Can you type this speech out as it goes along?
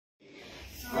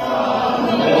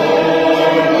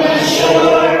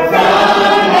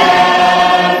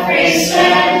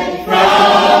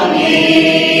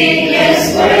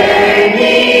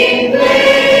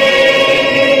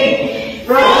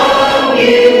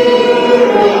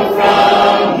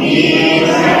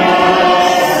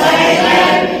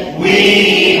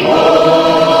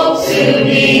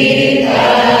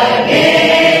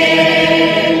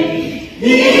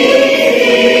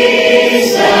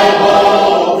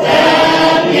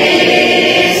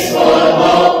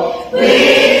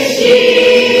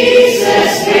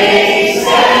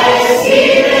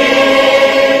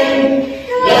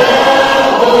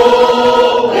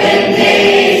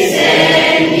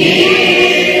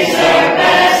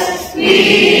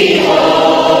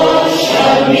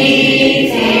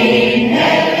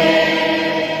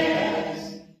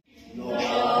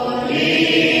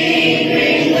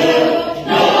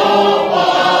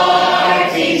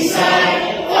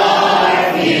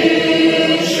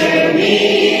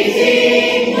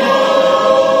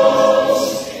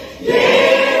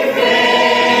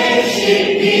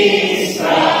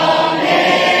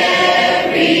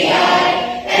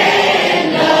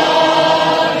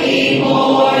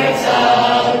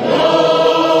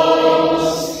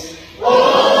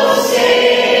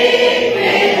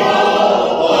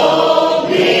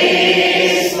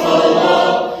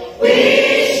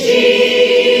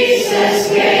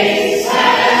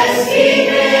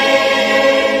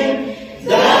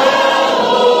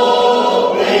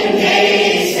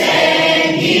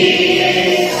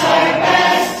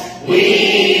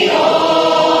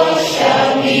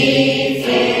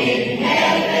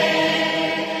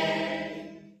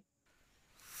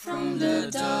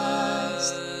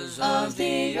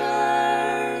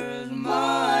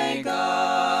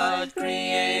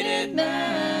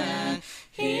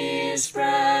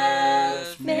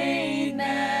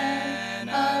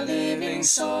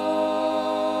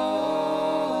soul.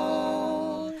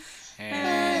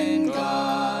 And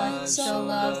God so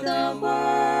loved the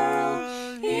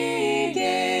world, He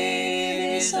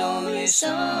gave His only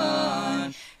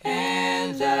Son,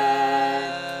 and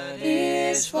that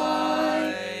is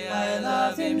why I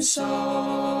love Him so.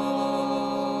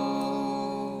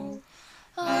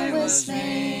 I was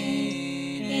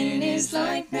made in His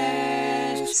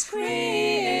likeness,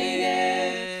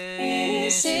 created in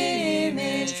His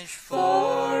image, for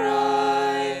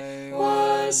I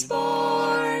was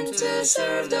born to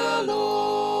serve the Lord,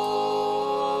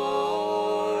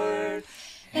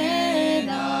 and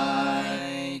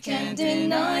I can't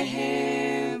deny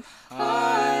Him.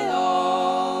 I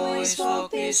always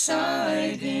walk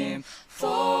beside Him,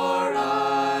 for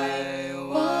I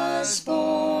was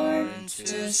born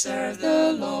to serve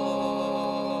the Lord.